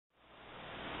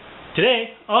Today,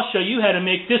 I'll show you how to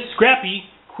make this Scrappy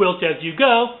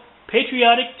Quilt-As-You-Go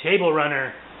Patriotic Table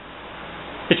Runner.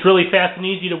 It's really fast and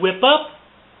easy to whip up,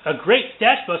 a great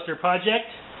stash buster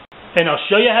project, and I'll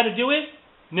show you how to do it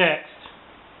next.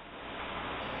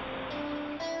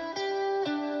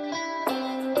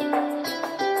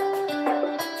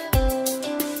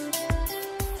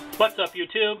 What's up,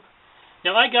 YouTube?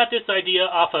 Now, I got this idea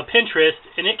off of Pinterest,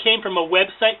 and it came from a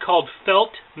website called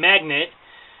Felt Magnet,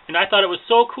 and I thought it was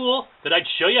so cool that I'd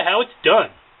show you how it's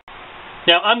done.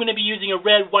 Now, I'm going to be using a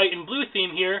red, white, and blue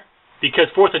theme here because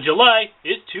 4th of July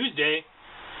is Tuesday,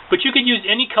 but you could use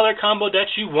any color combo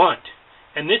that you want,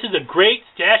 and this is a great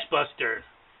stash buster.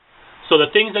 So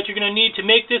the things that you're going to need to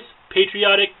make this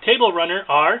patriotic table runner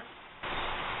are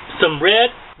some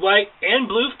red, white, and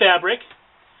blue fabric.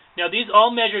 Now, these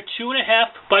all measure 2.5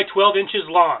 by 12 inches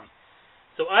long.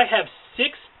 So I have 6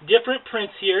 different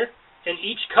prints here in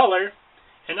each color,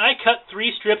 and I cut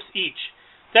 3 strips each.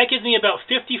 That gives me about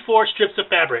 54 strips of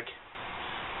fabric.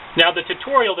 Now, the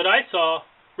tutorial that I saw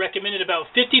recommended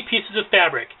about 50 pieces of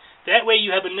fabric. That way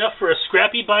you have enough for a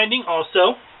scrappy binding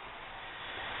also.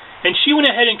 And she went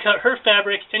ahead and cut her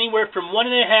fabric anywhere from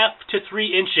 1.5 to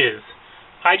 3 inches.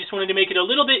 I just wanted to make it a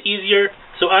little bit easier,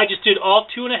 so I just did all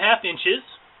 2.5 inches.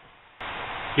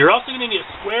 You're also going to need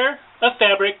a square of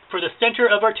fabric for the center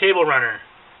of our table runner.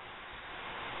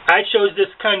 I chose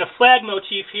this kind of flag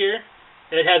motif here.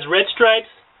 It has red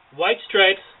stripes, white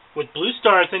stripes with blue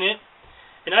stars in it,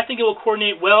 and I think it will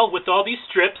coordinate well with all these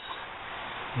strips.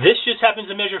 This just happens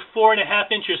to measure 4.5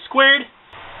 inches squared.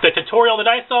 The tutorial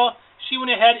that I saw, she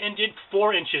went ahead and did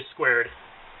 4 inches squared.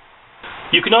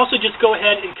 You can also just go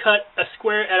ahead and cut a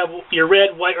square out of your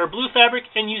red, white, or blue fabric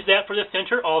and use that for the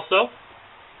center also.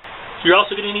 You're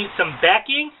also going to need some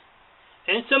backing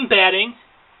and some batting,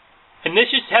 and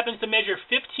this just happens to measure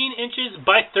 15 inches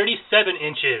by 37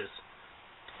 inches.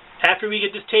 After we get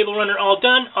this table runner all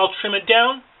done, I'll trim it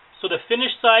down, so the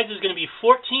finished size is going to be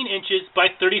 14 inches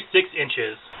by 36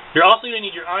 inches. You're also going to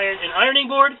need your iron and ironing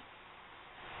board,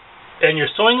 and your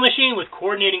sewing machine with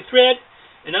coordinating thread,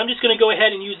 and I'm just going to go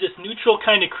ahead and use this neutral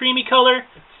kind of creamy color.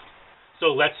 So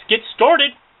let's get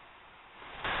started.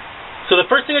 So the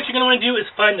first thing that you're going to want to do is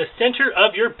find the center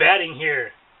of your batting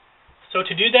here. So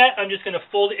to do that, I'm just going to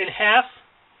fold it in half,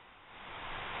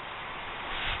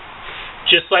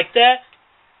 just like that,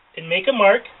 and make a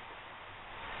mark.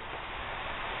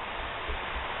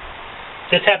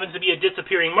 This happens to be a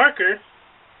disappearing marker.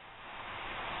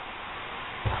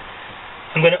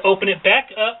 I'm going to open it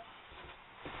back up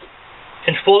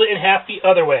and fold it in half the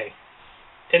other way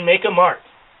and make a mark.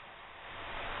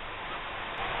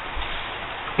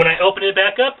 When I open it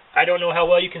back up, I don't know how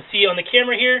well you can see on the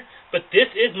camera here, but this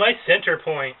is my center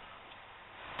point.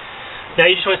 Now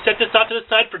you just want to set this off to the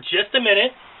side for just a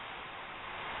minute.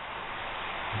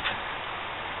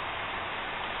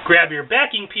 Grab your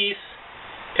backing piece,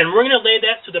 and we're going to lay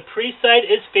that so the pretty side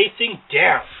is facing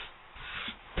down.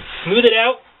 Smooth it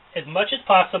out as much as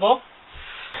possible.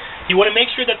 You want to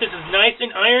make sure that this is nice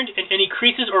and ironed and any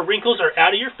creases or wrinkles are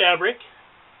out of your fabric.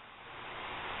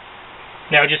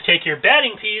 Now just take your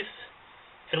batting piece,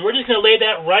 and we're just going to lay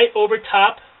that right over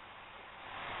top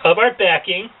of our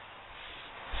backing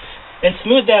and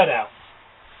smooth that out.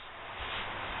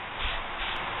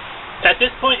 At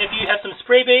this point, if you have some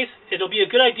spray base, it'll be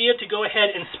a good idea to go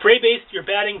ahead and spray base your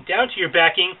batting down to your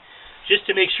backing just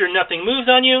to make sure nothing moves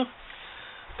on you.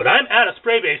 But I'm out of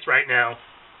spray base right now.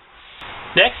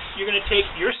 Next, you're going to take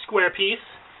your square piece,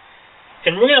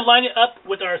 and we're going to line it up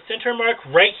with our center mark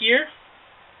right here.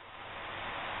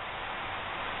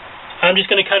 I'm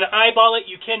just going to kind of eyeball it.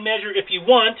 You can measure if you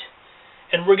want.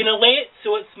 And we're going to lay it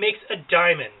so it makes a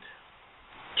diamond.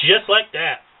 Just like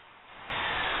that.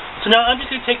 So now I'm just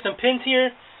going to take some pins here,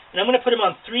 and I'm going to put them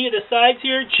on 3 of the sides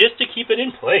here just to keep it in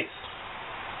place.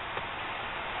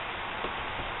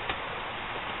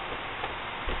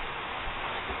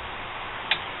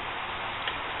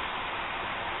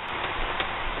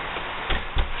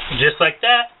 Just like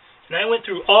that. And I went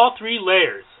through all 3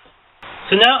 layers.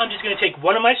 So now I'm just going to take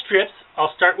one of my strips.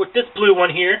 I'll start with this blue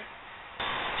one here.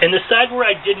 And the side where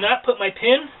I did not put my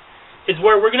pin is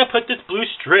where we're going to put this blue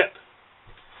strip.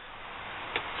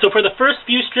 So for the first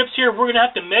few strips here, we're going to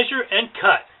have to measure and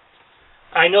cut.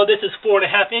 I know this is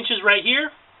 4.5 inches right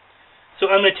here. So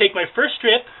I'm going to take my first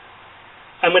strip.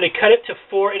 I'm going to cut it to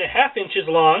 4.5 inches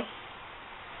long.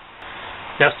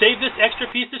 Now save this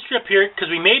extra piece of strip here because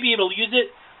we may be able to use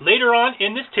it later on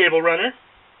in this table runner.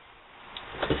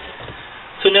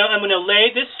 So now I'm going to lay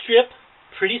this strip,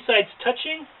 pretty sides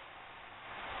touching,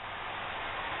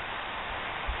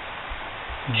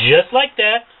 just like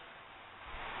that.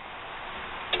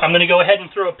 I'm going to go ahead and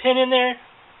throw a pin in there.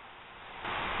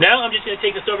 Now I'm just going to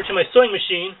take this over to my sewing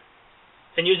machine,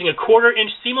 and using a 1/4 inch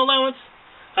seam allowance,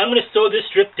 I'm going to sew this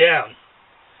strip down.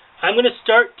 I'm going to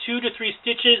start 2 to 3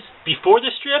 stitches before the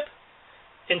strip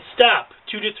and stop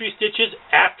 2 to 3 stitches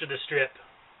after the strip.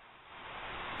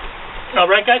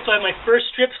 Alright guys, so I have my first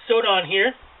strip sewed on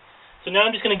here. So now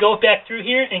I'm just going to go back through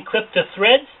here and clip the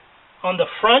threads on the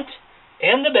front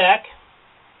and the back.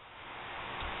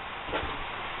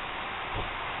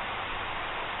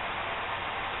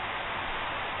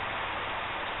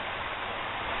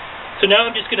 So now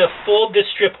I'm just going to fold this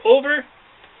strip over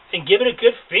and give it a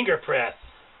good finger press.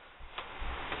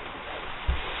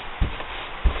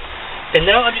 And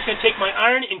now I'm just going to take my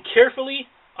iron and carefully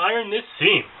iron this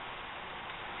seam.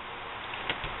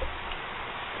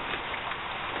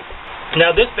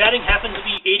 Now this batting happens to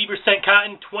be 80%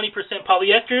 cotton, 20%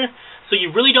 polyester, so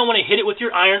you really don't want to hit it with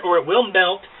your iron or it will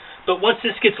melt, but once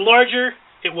this gets larger,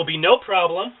 it will be no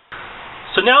problem.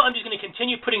 So now I'm just going to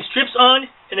continue putting strips on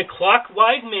in a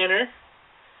clockwise manner.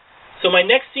 So my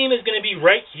next seam is going to be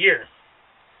right here.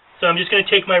 So I'm just going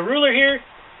to take my ruler here,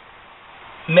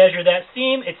 measure that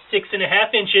seam, it's 6.5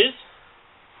 inches.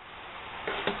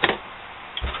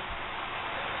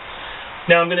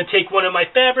 Now I'm going to take one of my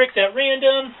fabrics at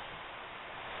random.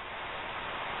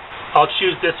 I'll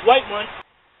choose this white one.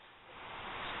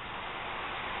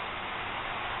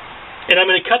 And I'm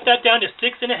going to cut that down to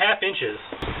 6.5 inches.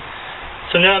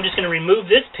 So now I'm just going to remove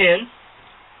this pin.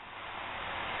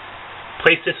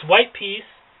 Place this white piece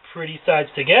pretty sides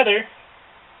together.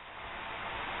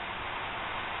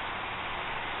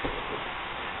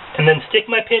 And then stick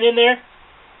my pin in there.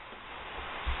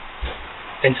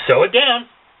 And sew it down.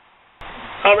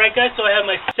 Alright guys, so I have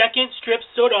my second strip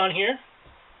sewed on here.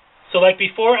 So like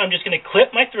before, I'm just going to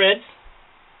clip my threads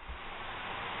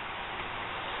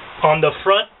on the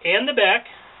front and the back.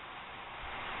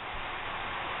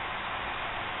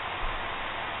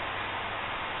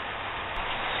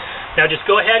 Now just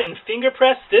go ahead and finger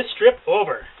press this strip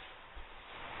over.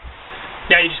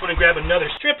 Now you just want to grab another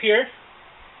strip here.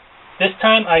 This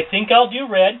time I think I'll do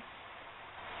red.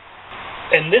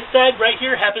 And this side right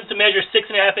here happens to measure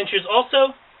 6.5 inches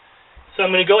also. So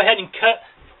I'm going to go ahead and cut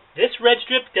this red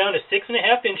strip down to 6.5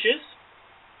 inches.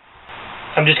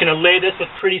 I'm just going to lay this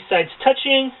with pretty sides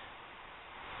touching.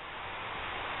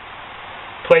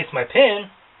 Place my pin.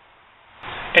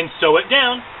 And sew it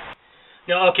down.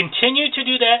 Now I'll continue to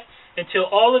do that until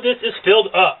all of this is filled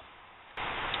up.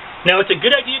 Now it's a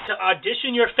good idea to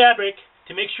audition your fabric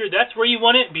to make sure that's where you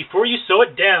want it before you sew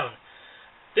it down.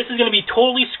 This is going to be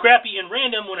totally scrappy and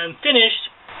random when I'm finished,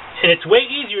 and it's way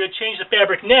easier to change the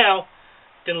fabric now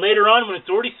than later on when it's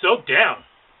already sewed down.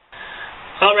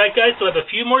 Alright guys, so I have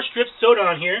a few more strips sewed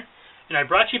on here, and I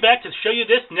brought you back to show you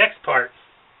this next part.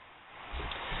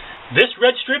 This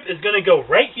red strip is going to go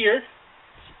right here,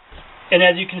 and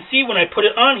as you can see when I put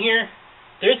it on here,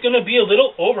 there's going to be a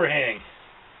little overhang.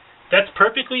 That's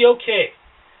perfectly okay.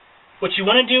 What you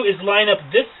want to do is line up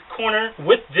this corner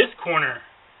with this corner.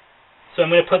 So I'm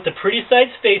going to put the pretty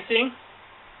sides facing.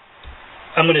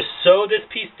 I'm going to sew this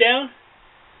piece down.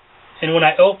 And when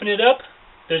I open it up,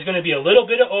 there's going to be a little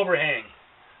bit of overhang.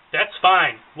 That's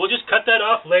fine. We'll just cut that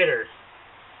off later.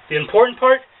 The important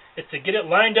part is to get it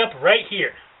lined up right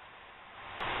here.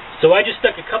 So I just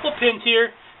stuck a couple pins here,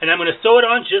 and I'm going to sew it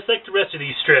on just like the rest of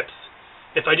these strips.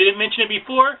 If I didn't mention it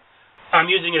before,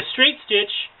 I'm using a straight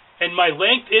stitch, and my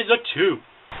length is a 2.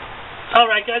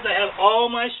 Alright guys, I have all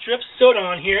my strips sewed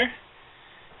on here.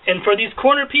 And for these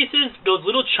corner pieces, those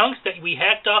little chunks that we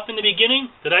hacked off in the beginning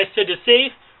that I said to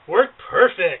save, work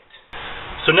perfect.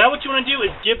 So now what you want to do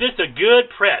is give this a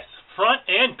good press, front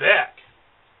and back.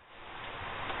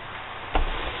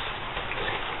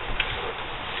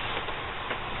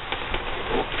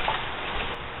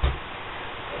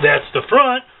 That's the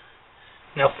front.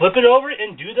 Now flip it over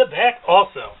and do the back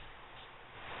also.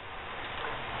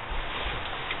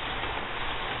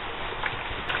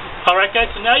 Alright guys,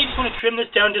 so now you just want to trim this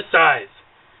down to size.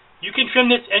 You can trim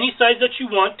this any size that you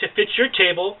want to fit your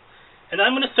table, and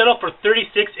I'm going to settle for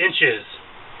 36 inches.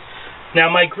 Now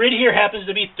my grid here happens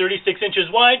to be 36 inches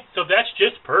wide, so that's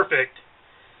just perfect.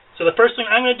 So the first thing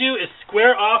I'm going to do is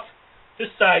square off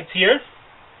the sides here.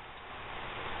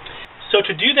 So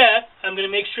to do that, I'm going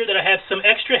to make sure that I have some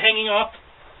extra hanging off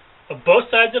of both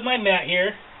sides of my mat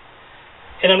here.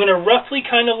 And I'm going to roughly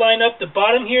kind of line up the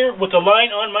bottom here with a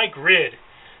line on my grid.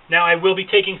 Now I will be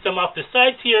taking some off the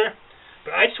sides here,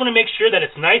 but I just want to make sure that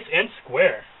it's nice and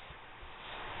square.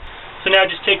 So now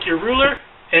just take your ruler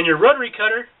and your rotary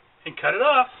cutter and cut it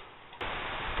off.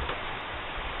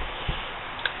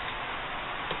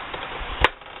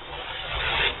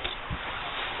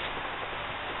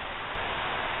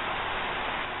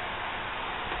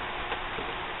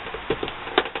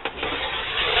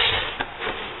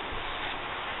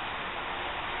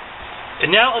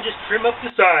 And now I'll just trim up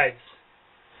the sides.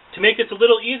 To make this a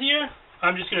little easier,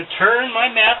 I'm just going to turn my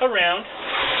mat around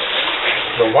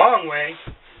the long way.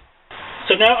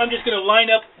 So now I'm just going to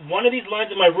line up one of these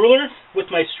lines of my ruler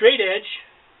with my straight edge.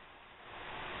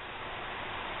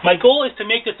 My goal is to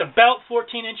make this about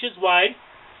 14 inches wide.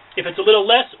 If it's a little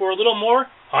less or a little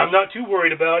more, I'm not too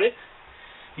worried about it.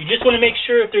 You just want to make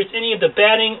sure if there's any of the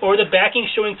batting or the backing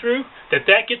showing through, that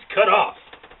gets cut off.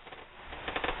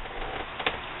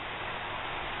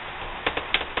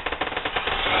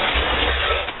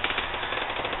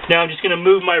 Now I'm just going to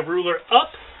move my ruler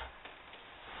up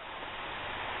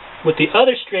with the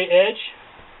other straight edge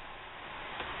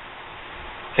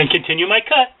and continue my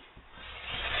cut.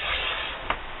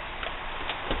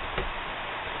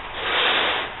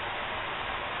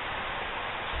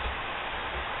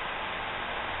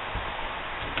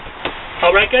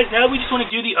 Alright guys, now we just want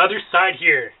to do the other side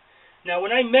here. Now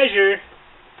when I measure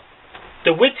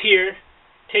the width here,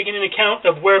 taking into account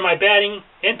of where my batting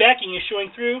and backing is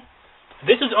showing through,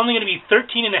 this is only going to be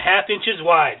 13.5 inches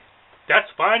wide. That's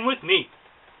fine with me.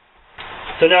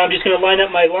 So now I'm just going to line up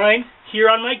my line here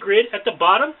on my grid at the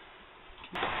bottom.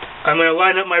 I'm going to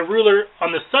line up my ruler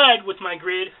on the side with my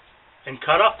grid and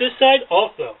cut off this side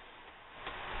also.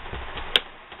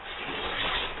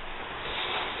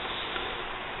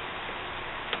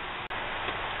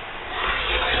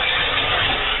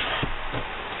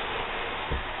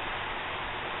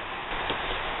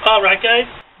 Alright guys,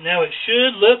 now it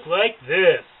should look like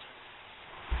this.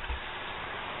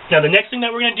 Now the next thing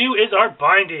that we're going to do is our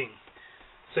binding.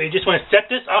 So you just want to set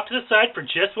this off to the side for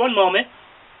just one moment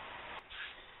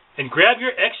and grab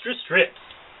your extra strips.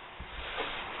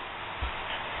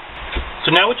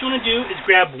 So now what you want to do is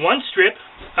grab one strip.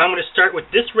 I'm going to start with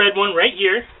this red one right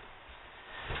here.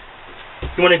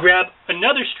 You want to grab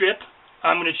another strip.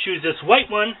 I'm going to choose this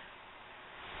white one.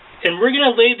 And we're going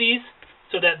to lay these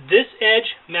so that this edge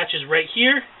matches right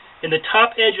here and the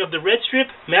top edge of the red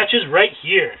strip matches right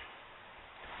here.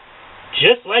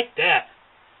 Just like that.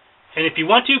 And if you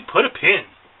want to, put a pin.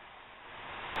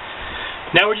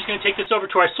 Now we're just going to take this over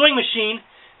to our sewing machine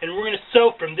and we're going to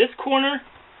sew from this corner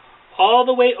all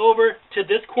the way over to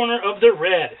this corner of the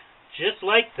red. Just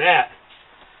like that.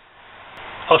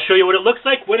 I'll show you what it looks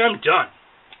like when I'm done.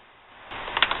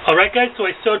 Alright guys, so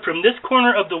I sewed from this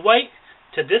corner of the white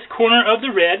to this corner of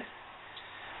the red.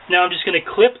 Now I'm just going to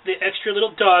clip the extra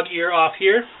little dog ear off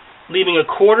here, leaving a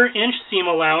 1/4 inch seam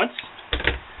allowance.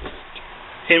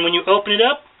 And when you open it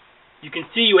up, you can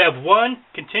see you have one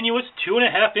continuous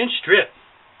 2.5 inch strip.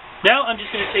 Now I'm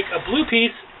just going to take a blue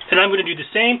piece and I'm going to do the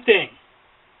same thing.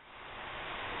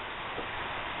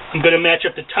 I'm going to match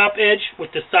up the top edge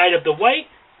with the side of the white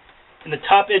and the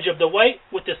top edge of the white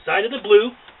with the side of the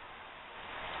blue.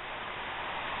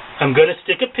 I'm going to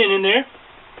stick a pin in there.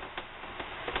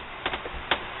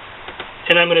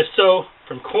 And I'm going to sew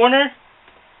from corner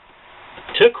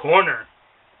to corner.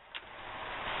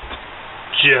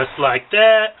 Just like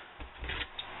that.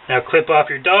 Now clip off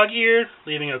your dog ear,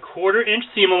 leaving a 1/4 inch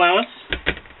seam allowance.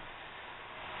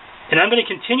 And I'm going to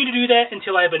continue to do that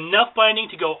until I have enough binding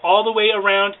to go all the way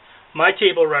around my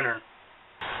table runner.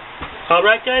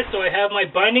 Alright guys, so I have my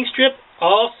binding strip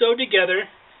all sewed together.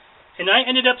 And I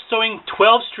ended up sewing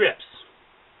 12 strips.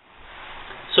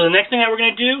 So the next thing that we're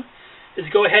going to do is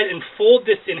go ahead and fold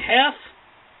this in half,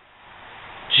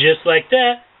 just like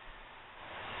that,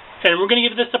 and we're going to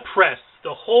give this a press,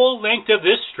 the whole length of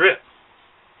this strip.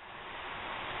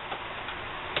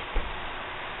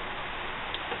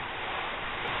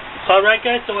 Alright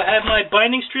guys, so I have my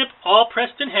binding strip all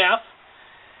pressed in half,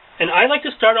 and I like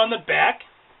to start on the back.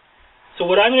 So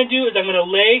what I'm going to do is I'm going to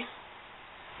lay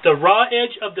the raw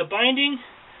edge of the binding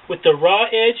with the raw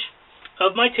edge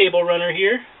of my table runner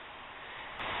here.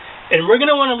 And we're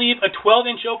going to want to leave a 12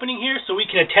 inch opening here so we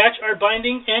can attach our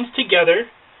binding ends together.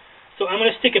 So I'm going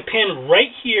to stick a pin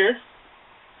right here.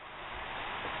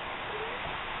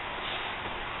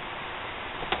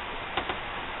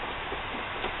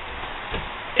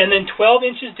 And then 12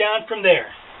 inches down from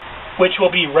there, which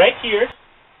will be right here.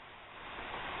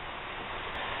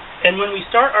 And when we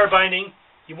start our binding,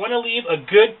 you want to leave a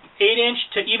good 8 inch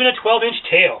to even a 12 inch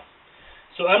tail.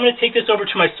 So I'm going to take this over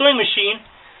to my sewing machine.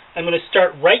 I'm going to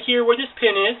start right here where this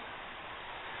pin is.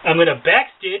 I'm going to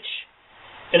back stitch,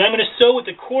 and I'm going to sew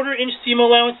with a 1/4 inch seam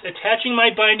allowance, attaching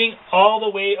my binding all the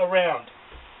way around.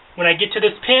 When I get to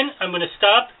this pin, I'm going to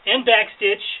stop and back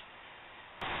stitch.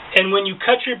 And when you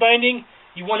cut your binding,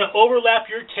 you want to overlap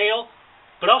your tail,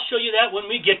 but I'll show you that when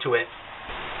we get to it.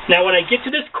 Now when I get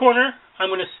to this corner,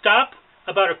 I'm going to stop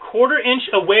about a 1/4 inch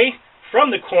away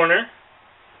from the corner.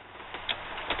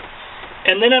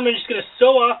 And then I'm just going to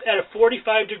sew off at a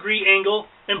 45-degree angle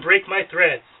and break my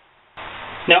threads.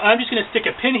 Now I'm just going to stick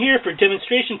a pin here for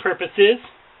demonstration purposes.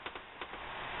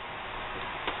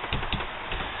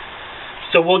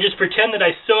 So we'll just pretend that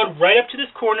I sewed right up to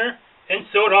this corner and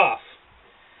sewed off.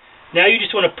 Now you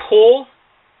just want to pull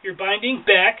your binding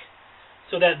back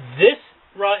so that this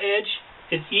raw edge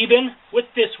is even with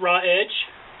this raw edge,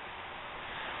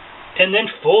 and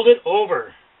then fold it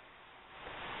over.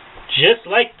 Just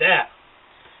like that.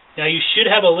 Now you should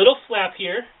have a little flap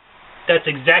here. That's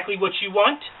exactly what you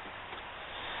want.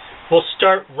 We'll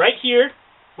start right here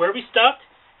where we stopped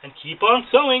and keep on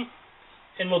sewing.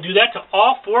 And we'll do that to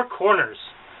all four corners.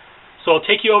 So I'll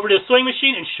take you over to the sewing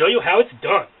machine and show you how it's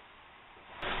done.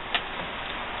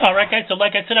 Alright guys, so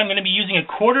like I said, I'm going to be using a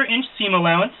 1/4 inch seam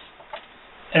allowance.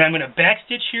 And I'm going to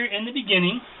backstitch here in the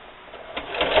beginning.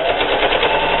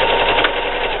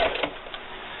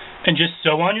 And just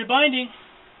sew on your binding.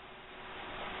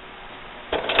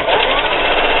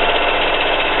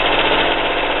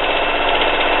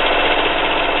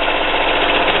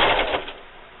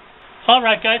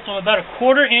 Alright guys, so I'm about a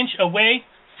 1/4 inch away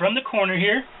from the corner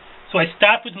here. So I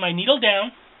stopped with my needle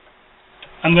down.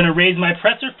 I'm going to raise my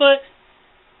presser foot,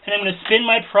 and I'm going to spin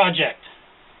my project.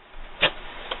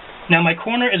 Now my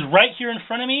corner is right here in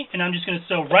front of me, and I'm just going to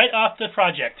sew right off the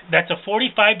project. That's a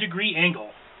 45-degree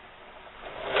angle.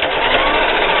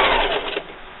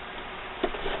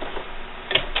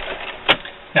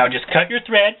 Now just cut your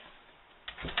thread.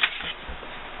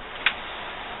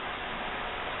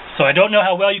 So I don't know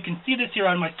how well you can see this here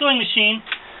on my sewing machine,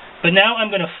 but now I'm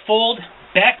going to fold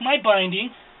back my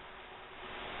binding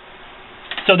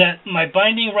so that my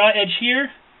binding raw edge here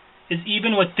is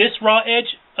even with this raw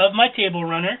edge of my table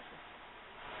runner.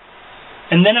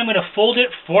 And then I'm going to fold it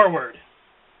forward.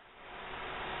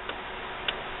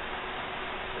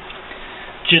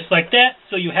 Just like that,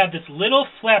 so you have this little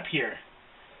flap here.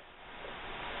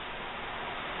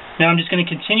 Now I'm just going to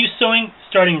continue sewing,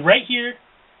 starting right here,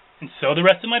 and sew the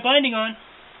rest of my binding on.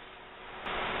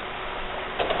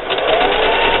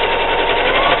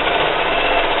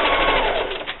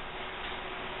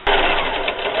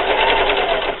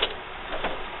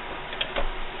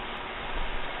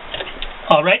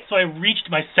 Alright, so I reached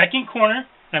my second corner,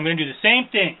 and I'm going to do the same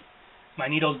thing. My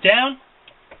needle's down,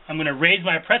 I'm going to raise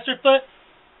my presser foot,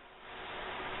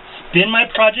 spin my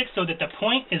project so that the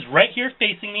point is right here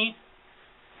facing me,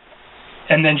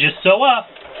 and then just sew off.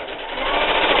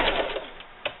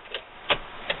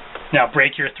 Now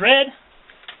break your thread.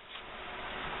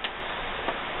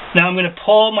 Now I'm going to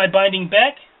pull my binding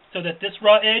back so that this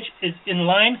raw edge is in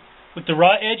line with the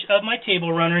raw edge of my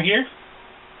table runner here.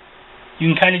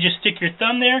 You can kind of just stick your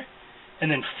thumb there and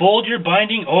then fold your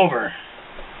binding over.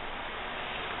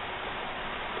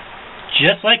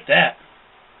 Just like that.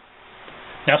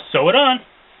 Now sew it on.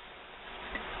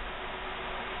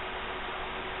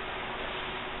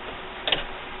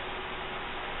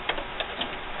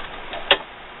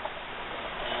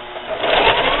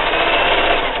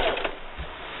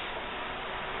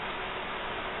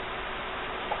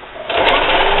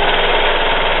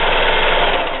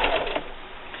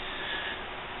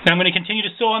 Now I'm going to continue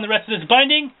to sew on the rest of this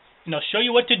binding, and I'll show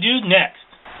you what to do next.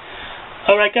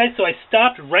 Alright guys, so I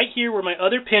stopped right here where my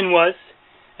other pin was,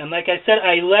 and like I said,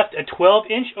 I left a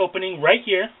 12-inch opening right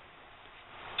here.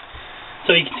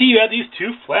 So you can see you have these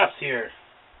two flaps here.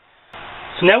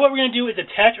 So now what we're going to do is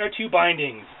attach our two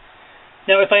bindings.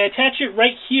 Now if I attach it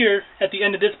right here at the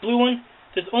end of this blue one,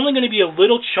 there's only going to be a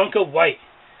little chunk of white.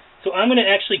 So I'm going to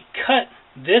actually cut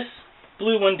this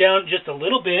blue one down just a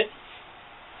little bit.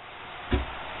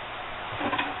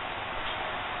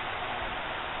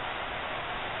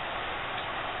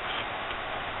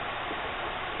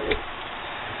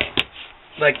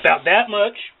 Like about that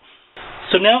much.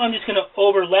 So now I'm just going to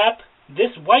overlap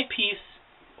this white piece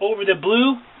over the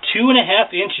blue 2.5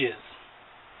 inches.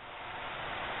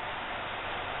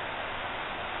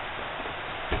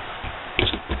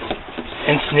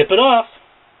 And snip it off.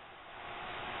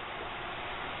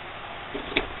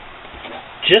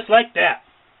 Just like that.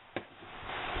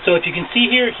 So if you can see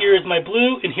here, here is my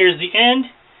blue and here's the end.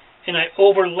 And I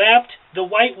overlapped the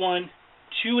white one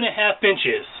 2.5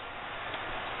 inches.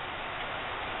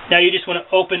 Now you just want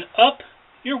to open up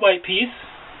your white piece,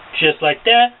 just like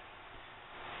that,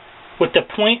 with the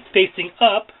point facing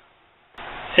up.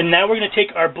 And now we're going to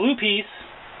take our blue piece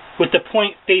with the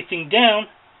point facing down,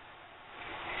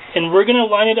 and we're going to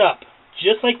line it up,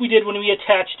 just like we did when we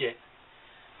attached it.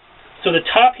 So the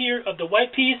top here of the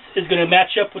white piece is going to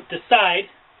match up with the side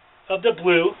of the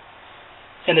blue,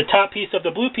 and the top piece of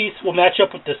the blue piece will match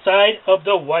up with the side of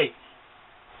the white.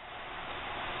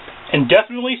 And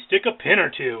definitely stick a pin or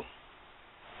two.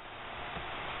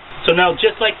 So now,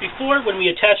 just like before, when we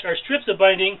attach our strips of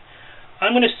binding,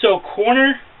 I'm going to sew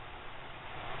corner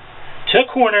to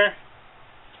corner,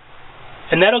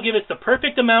 and that'll give us the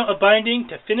perfect amount of binding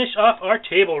to finish off our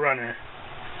table runner.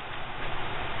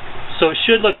 So it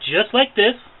should look just like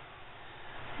this.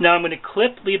 Now I'm going to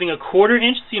clip, leaving a 1/4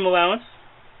 inch seam allowance.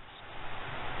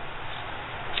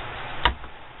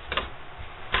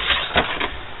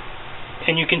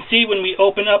 And you can see when we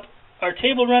open up our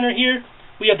table runner here,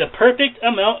 we have the perfect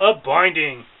amount of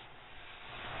binding.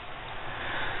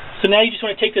 So now you just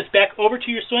want to take this back over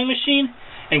to your sewing machine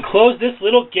and close this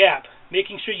little gap,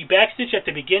 making sure you backstitch at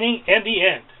the beginning and the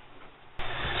end.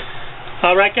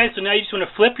 Alright guys, so now you just want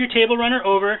to flip your table runner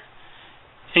over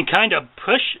and kind of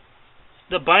push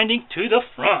the binding to the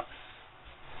front.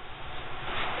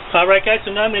 Alright guys,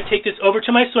 so now I'm going to take this over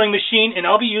to my sewing machine, and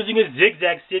I'll be using a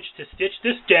zigzag stitch to stitch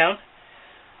this down.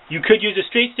 You could use a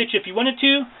straight stitch if you wanted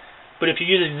to, but if you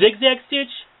use a zigzag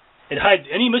stitch, it hides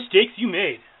any mistakes you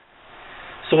made.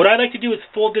 So what I like to do is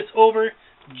fold this over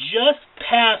just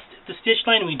past the stitch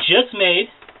line we just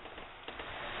made.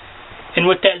 And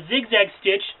with that zigzag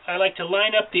stitch, I like to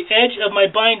line up the edge of my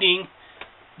binding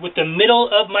with the middle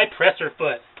of my presser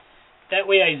foot. That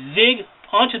way I zig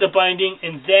onto the binding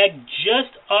and zag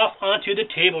just off onto the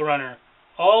table runner,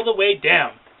 all the way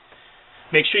down.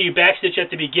 Make sure you backstitch at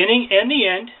the beginning and the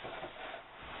end.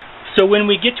 So when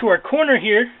we get to our corner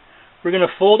here, we're going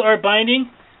to fold our binding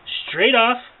straight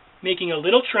off, making a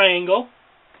little triangle,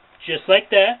 just like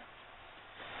that.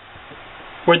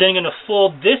 We're then going to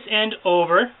fold this end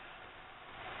over,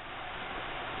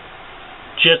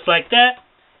 just like that,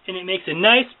 and it makes a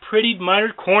nice, pretty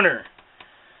mitered corner.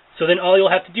 So then all you'll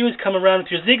have to do is come around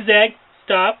with your zigzag,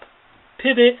 stop,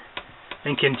 pivot,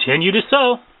 and continue to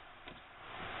sew.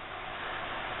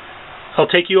 I'll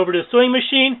take you over to the sewing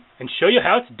machine and show you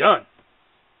how it's done.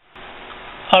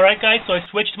 Alright guys, so I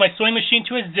switched my sewing machine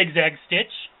to a zigzag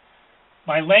stitch.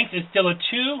 My length is still a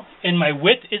 2 and my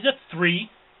width is a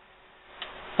 3.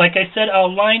 Like I said,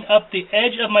 I'll line up the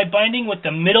edge of my binding with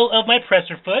the middle of my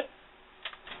presser foot.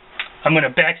 I'm going to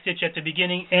backstitch at the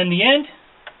beginning and the end,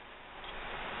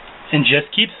 and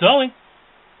just keep sewing.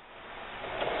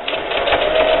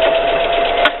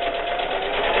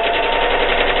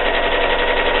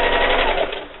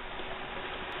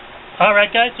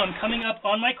 Alright guys, so I'm coming up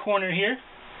on my corner here.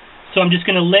 So I'm just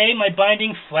going to lay my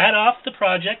binding flat off the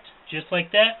project, just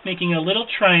like that, making a little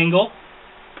triangle.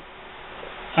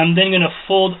 I'm then going to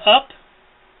fold up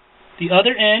the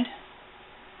other end,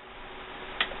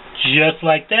 just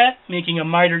like that, making a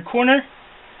mitered corner,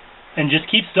 and just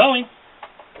keep sewing.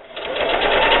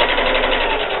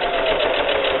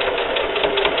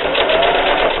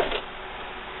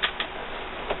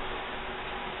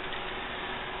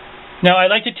 Now I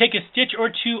like to take a stitch or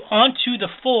two onto the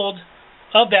fold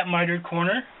of that mitered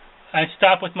corner. I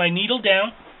stop with my needle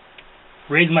down,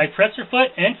 raise my presser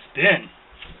foot, and spin.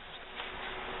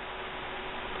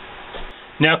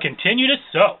 Now continue to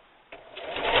sew.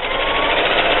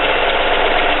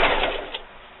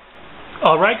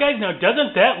 Alright guys, now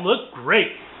doesn't that look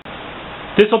great?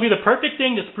 This will be the perfect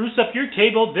thing to spruce up your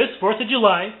table this 4th of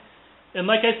July. And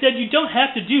like I said, you don't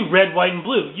have to do red, white, and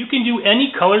blue. You can do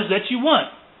any colors that you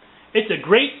want. It's a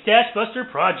great stash buster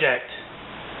project.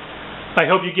 I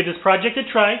hope you give this project a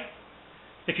try.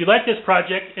 If you like this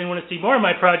project and want to see more of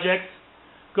my projects,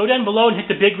 go down below and hit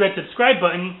the big red subscribe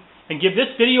button and give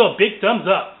this video a big thumbs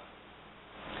up.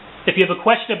 If you have a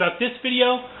question about this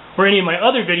video or any of my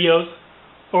other videos,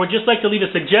 or would just like to leave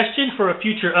a suggestion for a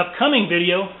future upcoming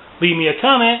video, leave me a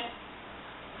comment.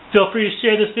 Feel free to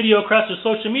share this video across your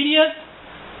social media.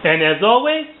 And as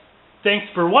always, thanks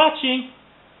for watching.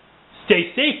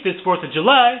 Stay safe this 4th of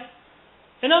July,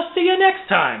 and I'll see you next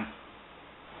time.